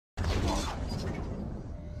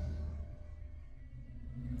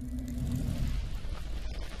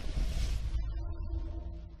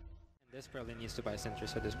desperately needs to buy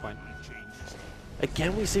Sentries at this point.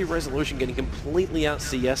 Again, we see Resolution getting completely out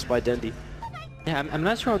CS by Dendi. Yeah, I'm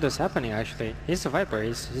not sure what's happening actually. He's a Viper,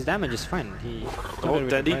 his damage is fine.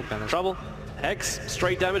 Dendi, trouble. Hex,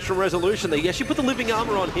 straight damage from Resolution. They actually put the living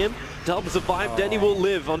armor on him to help survive. Dendi will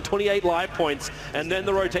live on 28 life points. And then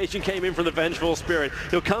the rotation came in from the Vengeful Spirit.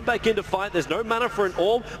 He'll come back in to fight. There's no mana for an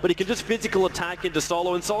orb, but he can just physical attack into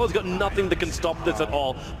Solo. And Solo's got nothing that can stop this at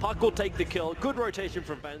all. Puck will take the kill. Good rotation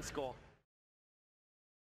from Vanskor.